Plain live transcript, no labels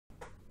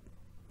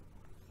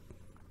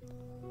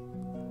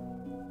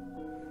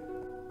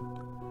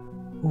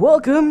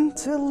Welcome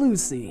to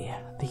Lucy,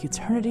 the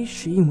eternity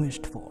she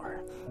wished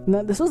for.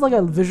 Now, this was like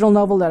a visual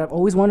novel that I've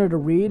always wanted to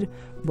read,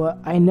 but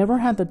I never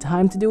had the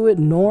time to do it,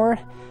 nor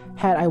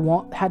had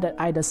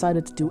I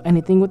decided to do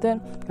anything with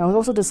it. I was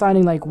also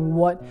deciding like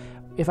what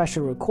if I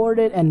should record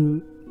it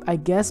and I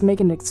guess make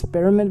an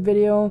experiment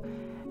video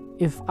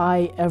if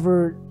I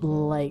ever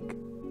like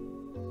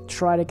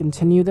try to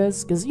continue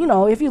this, because you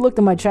know, if you looked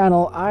at my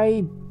channel,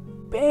 I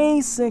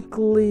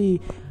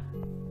basically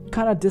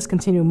kind of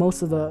discontinue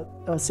most of the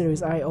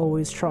series I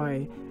always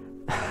try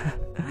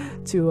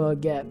to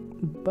get.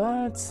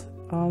 But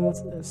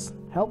what's this?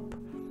 Help.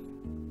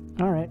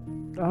 All right.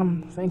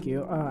 Thank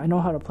you. I know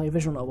how to play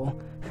visual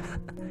novel.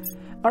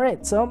 All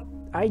right. So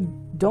I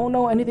don't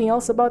know anything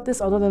else about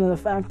this other than the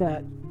fact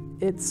that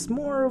it's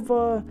more of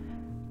a.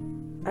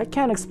 I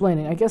can't explain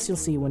it. I guess you'll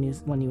see when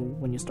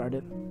you start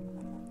it.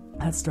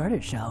 Let's start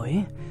it, shall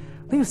we?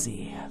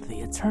 Lucy, the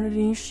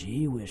eternity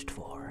she wished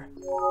for.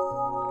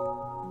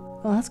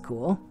 Oh, that's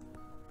cool.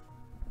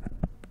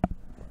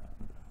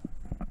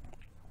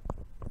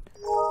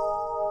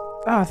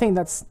 Oh, I think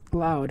that's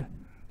loud.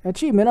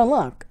 Achievement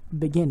unlocked.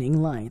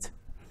 Beginning light.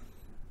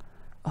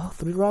 Oh,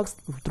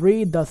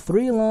 the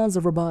three laws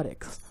of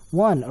robotics.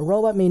 1. A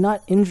robot may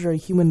not injure a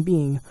human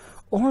being,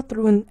 or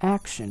through an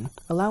action,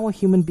 allow a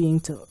human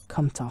being to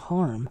come to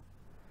harm.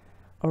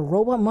 A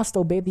robot must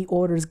obey the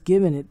orders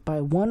given it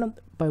by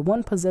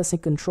one possessing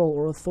control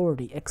or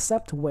authority,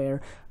 except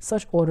where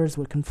such orders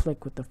would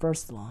conflict with the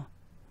first law.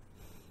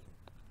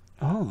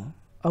 Oh.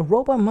 A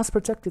robot must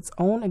protect its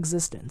own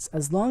existence,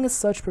 as long as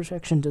such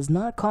protection does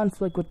not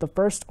conflict with the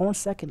first or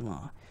second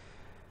law.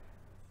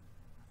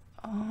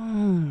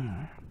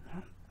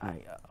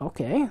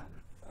 Okay.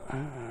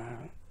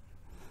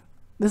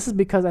 This is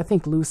because I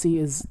think Lucy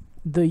is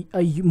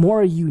a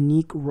more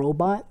unique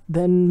robot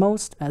than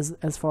most,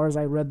 as far as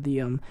I read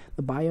the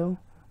bio.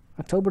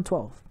 October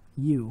 12th.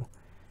 You.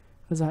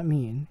 What does that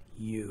mean?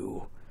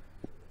 You.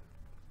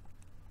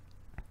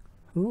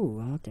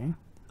 Ooh, okay.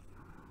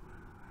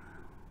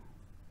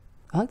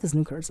 I like this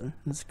new cursor.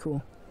 That's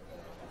cool.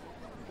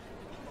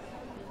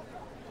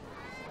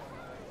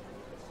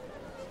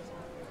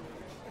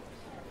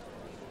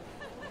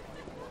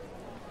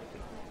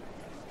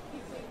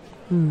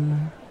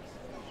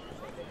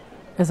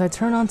 As I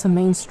turn onto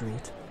Main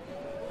Street,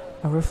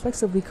 I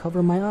reflexively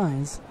cover my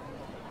eyes.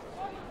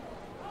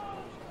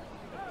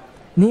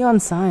 Neon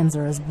signs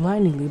are as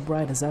blindingly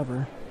bright as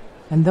ever,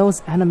 and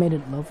those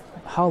animated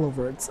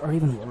holoverts are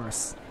even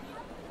worse.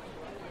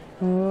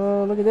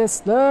 Oh, look at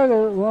this.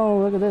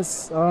 Look at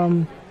this.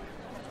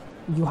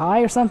 You high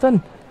or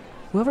something?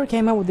 Whoever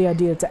came up with the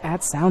idea to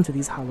add sound to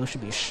these holos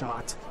should be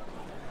shot.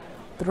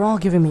 They're all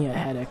giving me a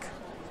headache.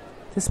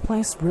 This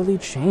place really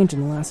changed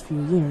in the last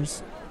few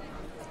years.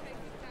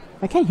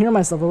 I can't hear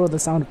myself over the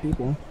sound of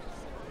people.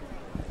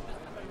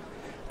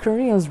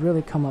 Korea's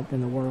really come up in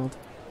the world.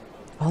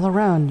 All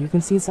around, you can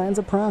see signs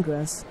of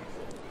progress.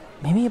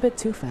 Maybe a bit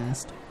too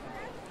fast.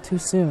 Too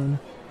soon.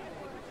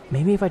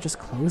 Maybe if I just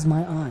close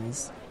my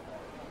eyes.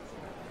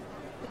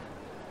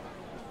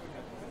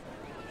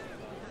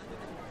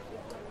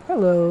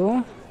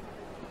 Hello.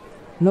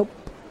 Nope,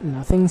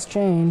 nothing's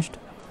changed.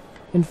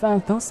 In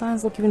fact, those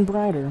signs look even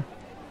brighter.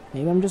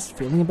 Maybe I'm just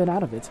feeling a bit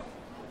out of it.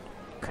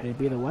 Could it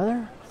be the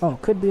weather? Oh,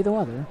 could be the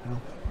weather.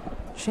 Oh.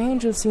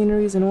 Change of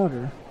scenery is in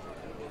order.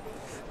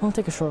 I'll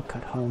take a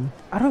shortcut home.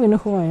 I don't even know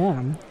who I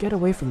am. Get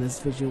away from this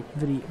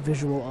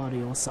visual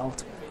audio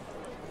assault.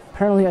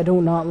 Apparently I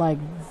do not like...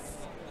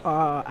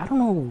 I don't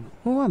know.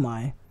 Who am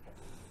I?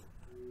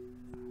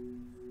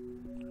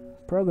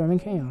 Programming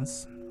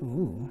chaos.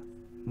 Ooh.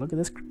 Look at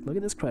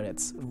this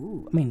credits.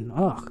 Ooh. I mean,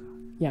 ugh.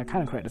 Yeah,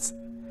 kind of credits.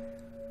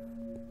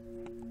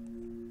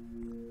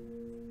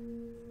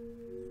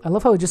 I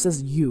love how it just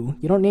says you.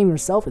 You don't name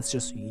yourself, it's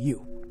just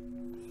you.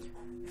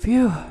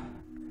 Phew.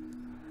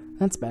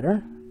 That's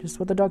better. Just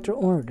what the doctor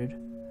ordered.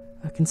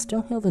 I can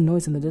still hear the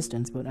noise in the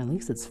distance, but at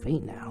least it's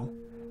faint now.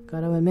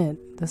 Gotta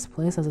admit, this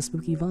place has a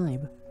spooky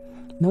vibe.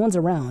 No one's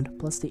around,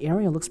 plus the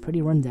area looks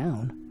pretty run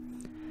down.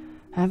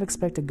 I half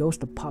expect a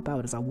ghost to pop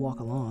out as I walk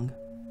along.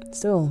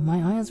 Still,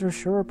 my eyes are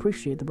sure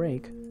appreciate the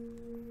break. ...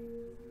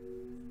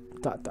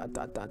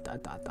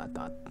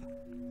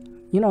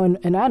 You know,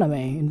 in anime,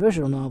 in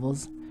visual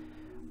novels,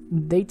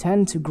 they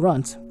tend to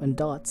grunt when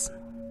dots.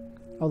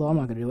 Although I'm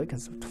not gonna do it,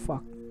 because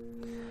fuck.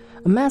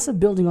 A massive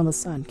building on the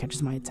side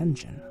catches my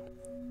attention.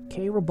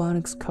 K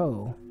Robotics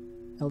Co.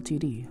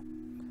 Ltd.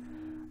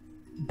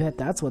 Bet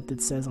that's what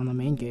it says on the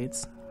main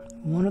gates.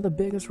 One of the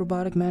biggest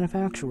robotic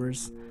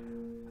manufacturers.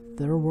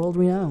 They're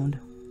world-renowned.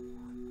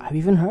 I've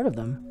even heard of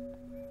them.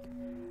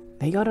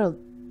 They get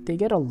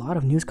a lot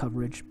of news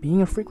coverage,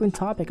 being a frequent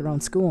topic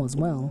around school as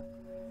well.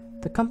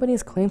 The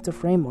company's claim to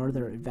fame are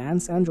their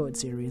advanced Android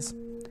series.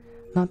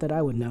 Not that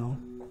I would know.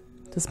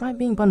 Despite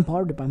being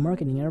bombarded by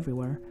marketing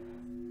everywhere,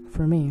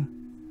 for me,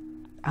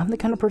 I'm the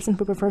kind of person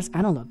who prefers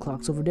analog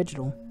clocks over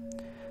digital,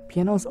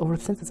 pianos over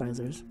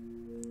synthesizers,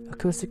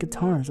 acoustic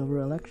guitars over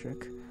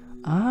electric.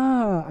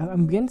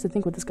 I'm beginning to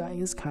think what this guy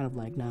is kind of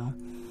like now.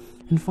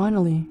 And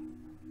finally,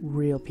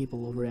 real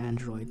people over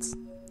androids.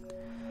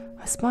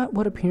 I spot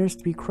what appears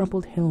to be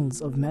crumpled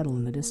hills of metal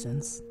in the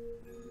distance.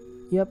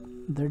 Yep,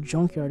 their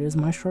junkyard is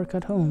my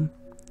shortcut home.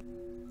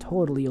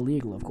 Totally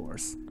illegal, of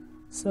course,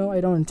 so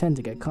I don't intend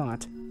to get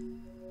caught.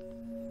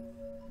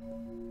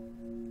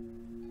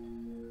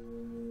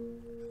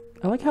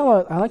 I like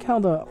how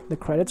the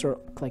credits are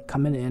like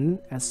coming in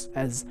as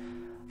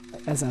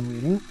I'm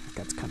reading.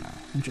 That's kind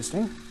of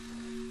interesting.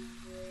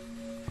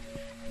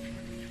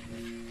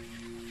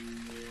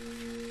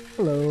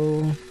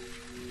 Hello,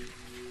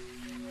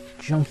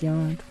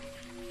 junkyard.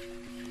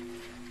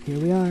 Here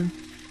we are,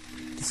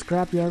 the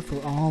scrapyard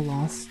for all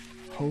lost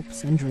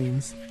hopes and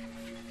dreams.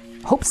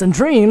 Hopes and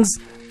dreams?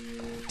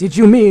 Did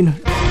you mean?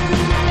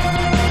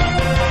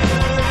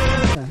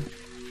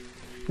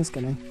 Just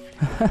kidding.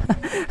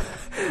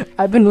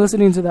 I've been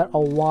listening to that a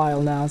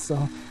while now,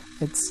 so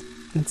it's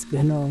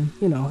been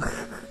you know,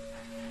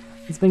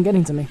 it's been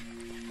getting to me.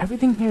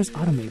 Everything here is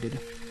automated.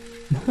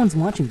 No one's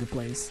watching the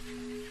place.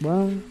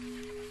 Well,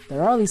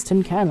 there are these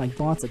tin can-like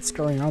bots that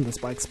scurry around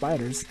this like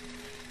spiders.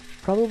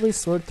 Probably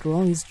sort through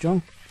all these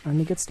junk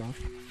and get stuff.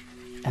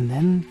 And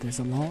then there's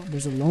a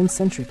lone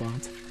sentry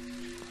bot.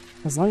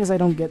 As long as I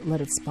don't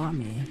let it spot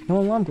me, no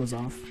alarm goes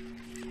off.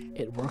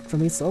 It worked for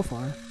me so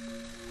far.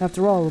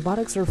 After all,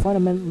 robotics are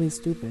fundamentally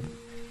stupid.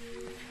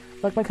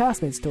 Like my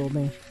classmates told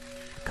me,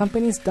 the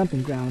company's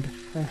dumping ground.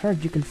 I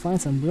heard you can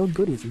find some real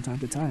goodies from time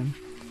to time.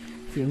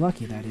 If you're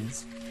lucky, that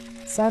is.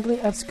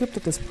 Sadly, I've scooped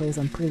at this place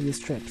on previous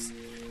trips,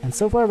 and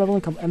so far I've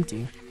only come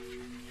empty.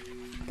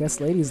 Guess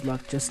lady's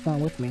luck just not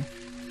with me.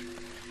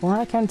 Well,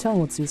 I can't tell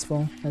what's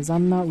useful, as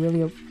I'm not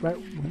really a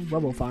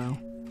robophile.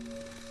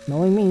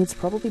 Knowing me, it's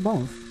probably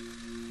both.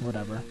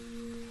 Whatever.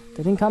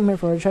 They didn't come here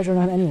for a treasure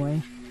hunt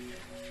anyway.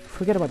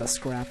 Forget about the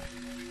scrap.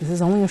 This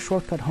is only a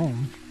shortcut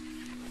home.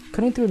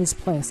 Cutting through this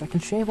place, I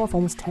can shave off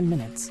almost 10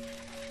 minutes.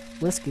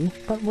 Risky,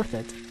 but worth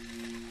it.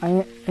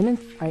 I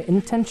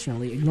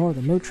intentionally ignore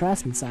the no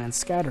trespassing signs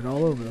scattered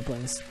all over the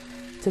place.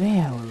 Today,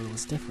 however,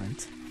 was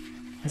different.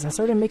 As I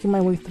started making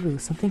my way through,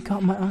 something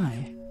caught my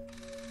eye.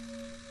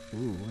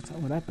 Ooh,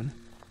 what happened?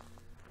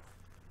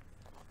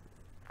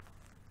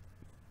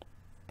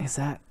 Is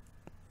that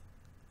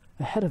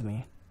ahead of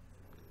me?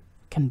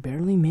 Can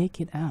barely make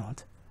it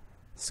out.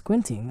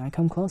 Squinting, I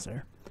come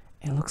closer.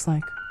 It looks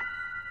like...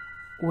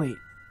 Wait,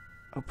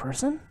 a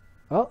person?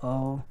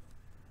 Uh-oh.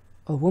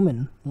 A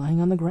woman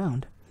lying on the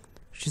ground.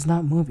 She's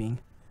not moving.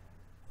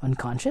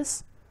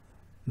 Unconscious?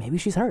 Maybe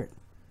she's hurt.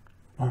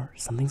 Or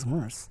something's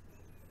worse.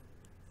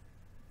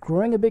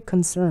 Growing a bit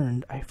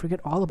concerned, I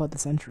forget all about the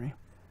sentry.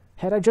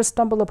 Had I just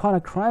stumbled upon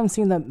a crime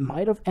scene that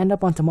might have ended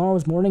up on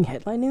tomorrow's morning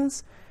headline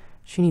news?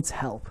 She needs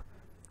help.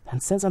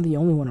 And since I'm the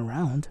only one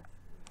around...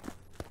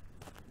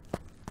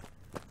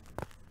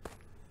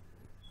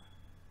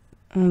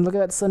 Look at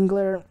that sun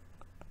glare.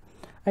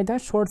 I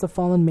dash towards the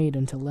fallen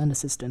maiden to lend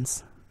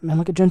assistance. And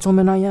like a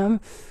gentleman I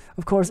am.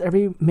 Of course,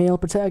 every male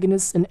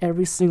protagonist in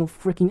every single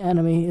freaking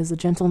anime is a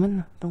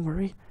gentleman. Don't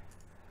worry.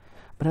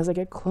 But as I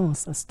get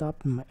close, I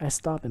stop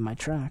in my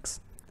tracks.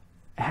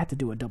 I had to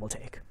do a double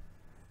take.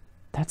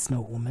 That's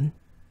no woman.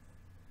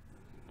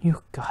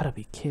 You gotta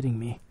be kidding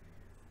me.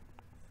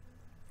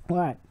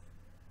 What?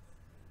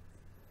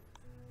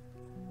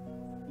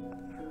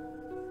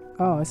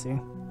 Oh, I see.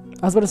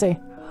 I was about to say,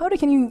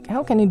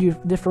 how can you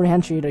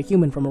differentiate a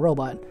human from a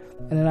robot?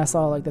 And then I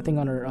saw like the thing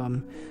on her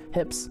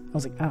hips. I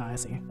was like, I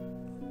see.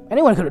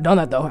 Anyone could have done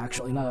that though,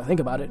 actually, now that I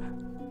think about it.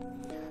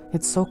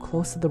 It's so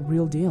close to the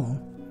real deal.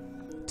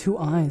 Two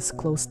eyes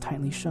closed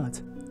tightly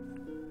shut.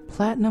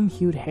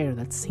 Platinum-hued hair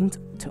that seemed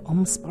to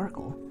almost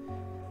sparkle.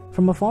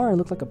 From afar it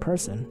looked like a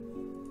person.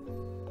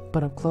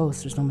 But up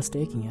close there's no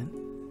mistaking it.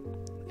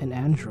 An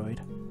android.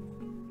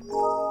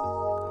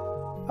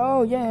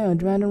 Oh yeah,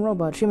 demanding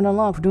robot. Achievement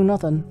unlocked for doing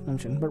nothing. I'm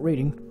kidding, but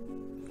reading.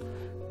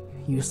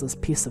 Useless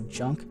piece of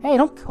junk. Hey,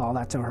 don't call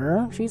that to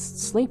her. She's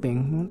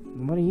sleeping.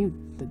 What are you?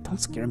 Don't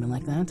scare me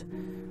like that.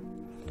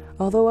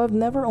 Although I've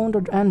never owned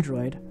an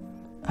android,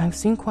 I've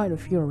seen quite a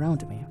few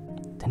around me.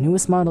 The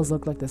newest models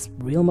look like this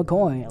real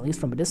McCoy, at least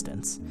from a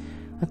distance.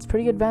 That's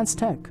pretty advanced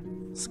tech.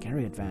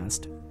 Scary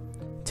advanced.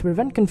 To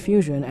prevent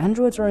confusion,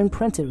 androids are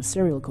imprinted with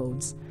serial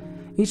codes.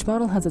 Each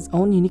model has its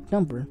own unique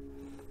number.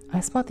 I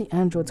spot the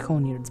android's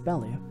code near its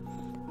belly.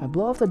 I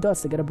blow off the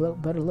dust to get a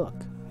better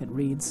look. It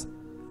reads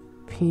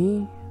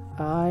PIM-001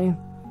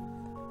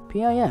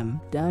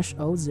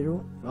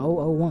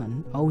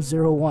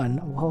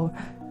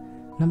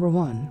 number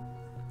 1,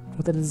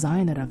 with a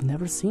design that I've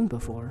never seen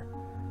before.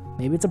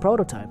 Maybe it's a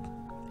prototype.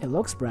 It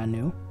looks brand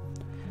new.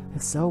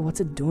 If so, what's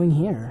it doing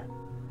here?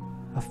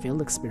 A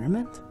failed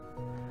experiment?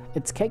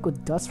 It's caked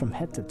with dust from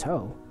head to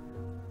toe.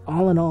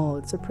 All in all,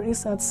 it's a pretty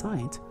sad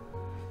sight.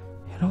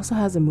 It also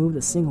hasn't moved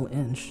a single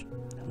inch.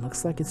 It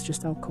looks like it's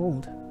just out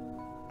cold.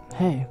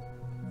 Hey,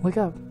 wake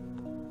up.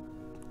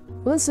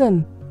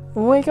 Listen,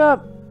 wake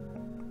up!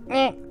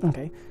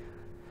 Okay.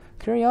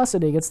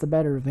 Curiosity gets the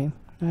better of me.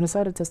 I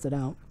decided to test it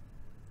out.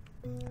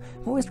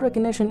 Voice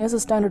recognition is a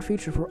standard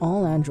feature for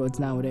all androids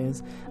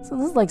nowadays, so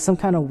this is like some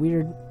kind of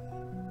weird,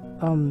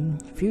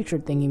 future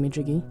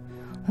thingy-majiggy.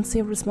 Let's see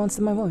if it responds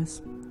to my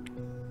voice.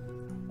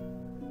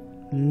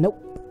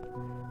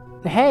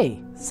 Nope.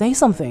 Hey, say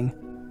something.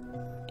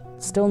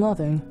 Still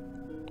nothing.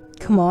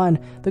 Come on,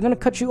 they're gonna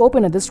cut you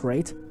open at this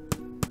rate.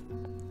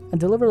 I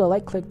delivered a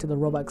light click to the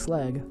robot's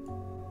leg.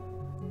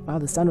 Wow,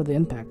 the sound of the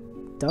impact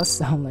does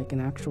sound like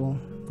an actual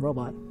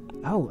robot.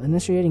 Oh,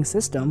 initiating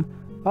system.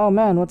 Oh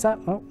man, what's that?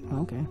 Oh,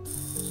 okay.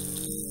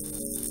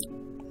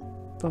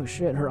 Oh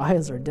shit, her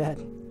eyes are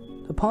dead.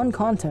 Upon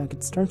contact,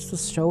 it starts to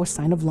show a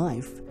sign of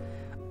life.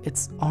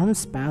 Its arms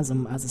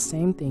spasm as the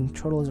same thing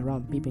chortles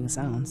around beeping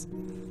sounds.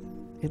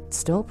 It's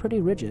still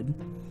pretty rigid.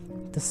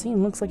 The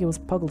scene looks like it was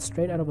pulled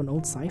straight out of an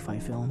old sci-fi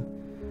film.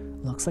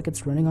 Looks like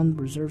it's running on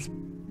reserves.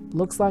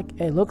 Looks like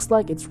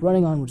it's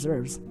running on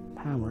reserves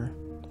power.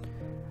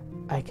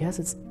 I guess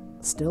it's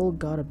still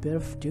got a bit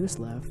of juice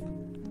left.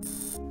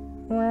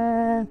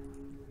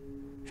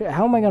 Shit,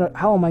 how am I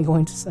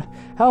going to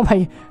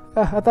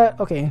I thought,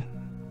 okay,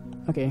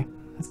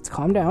 let's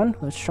calm down.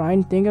 Let's try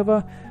and think of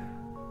a,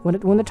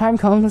 when the time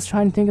comes, let's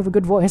try and think of a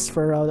good voice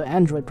for the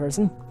android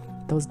person.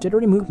 Those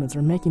jittery movements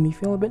are making me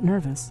feel a bit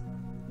nervous.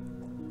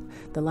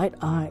 The light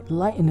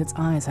in its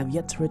eyes have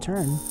yet to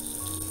return.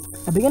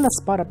 I begin to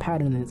spot a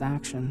pattern in its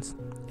actions.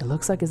 It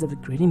looks like as if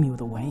it's greeting me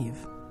with a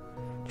wave,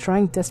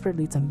 trying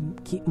desperately to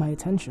keep my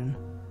attention.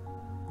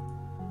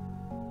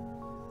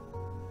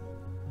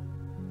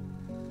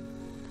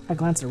 I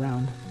glance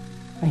around.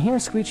 I hear a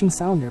screeching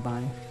sound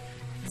nearby.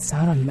 The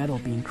sound of metal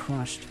being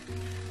crushed.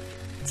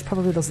 It's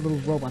probably those little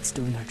robots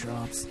doing their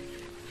jobs.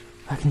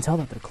 I can tell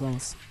that they're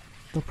close.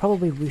 They'll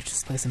probably reach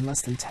this place in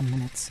less than 10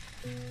 minutes.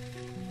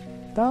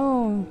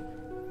 Though...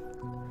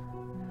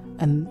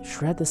 and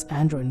shred this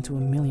android into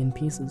a million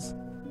pieces.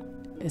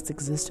 Its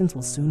existence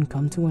will soon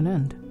come to an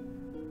end.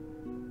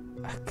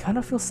 I kind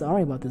of feel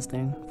sorry about this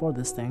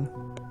thing.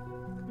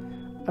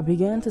 I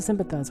began to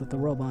sympathize with the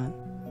robot,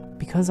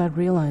 because I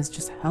realized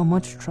just how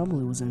much trouble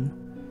it was in.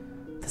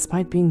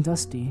 Despite being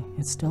dusty,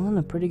 it's still in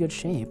a pretty good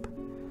shape.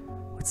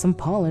 With some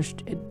polish,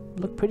 it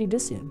looked pretty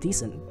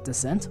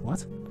decent.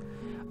 What?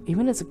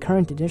 Even as a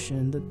current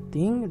edition, the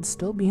thing would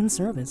still be in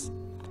service.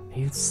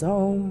 If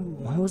so,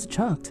 why was it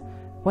chucked?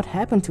 What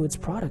happened to its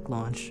product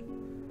launch?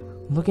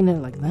 Looking at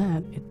it like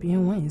that, it'd be a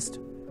waste.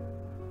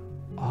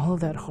 All of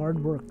that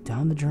hard work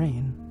down the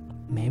drain.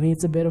 Maybe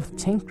it's a bit of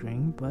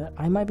tinkering, but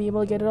I might be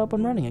able to get it up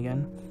and running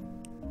again.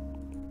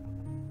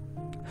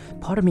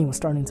 Part of me was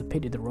starting to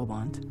pity the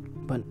robot,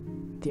 but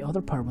the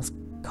other part was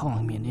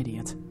calling me an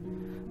idiot.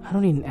 I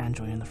don't need an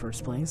android in the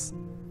first place.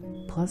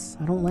 Plus,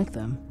 I don't like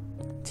them.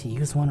 To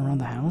use one around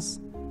the house?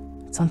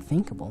 It's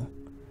unthinkable.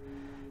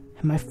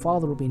 And my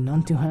father will be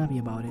none too happy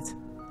about it.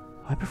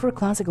 I prefer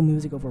classical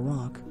music over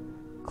rock,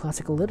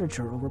 classical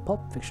literature over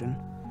pulp fiction,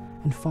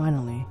 and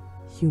finally,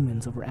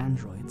 humans over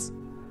androids.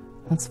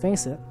 Let's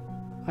face it,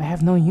 I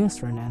have no use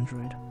for an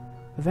android.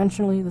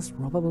 Eventually, this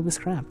robot will be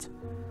scrapped.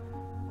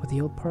 With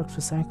the old parts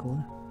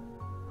recycled,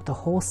 with the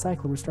whole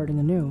cycle restarting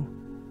anew.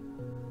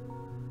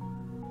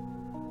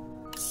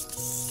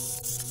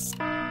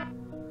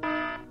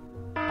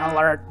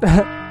 Alert!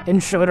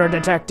 Intruder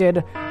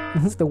detected!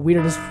 This is the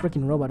weirdest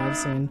freaking robot I've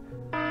seen.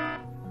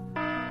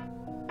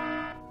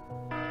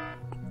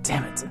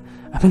 Damn it!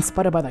 I've been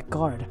spotted by that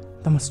guard.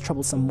 That must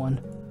trouble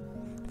someone.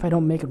 If I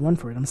don't make a run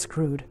for it, I'm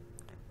screwed.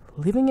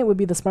 Leaving it would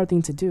be the smart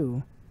thing to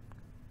do.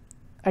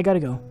 I gotta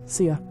go.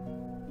 See ya.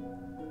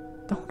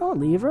 Don't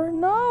leave her.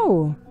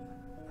 No!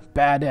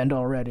 Bad end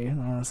already.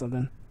 Or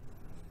something.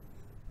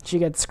 She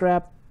gets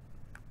scrapped.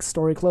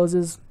 Story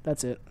closes.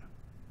 That's it.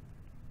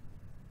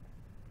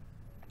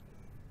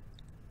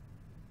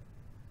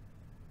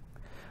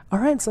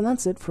 Alright, so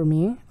that's it for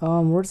me.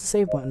 Where's the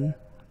save button?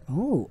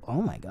 Oh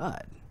my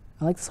god.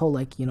 I like this whole,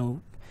 like, you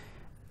know,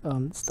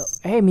 stuff.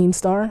 Hey, Mean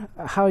Star.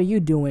 How are you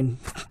doing?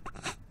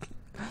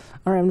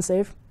 Alright, I'm gonna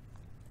save.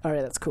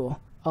 Alright, that's cool.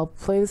 I'll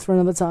play this for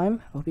another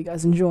time. Hope you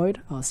guys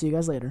enjoyed. I'll see you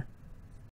guys later.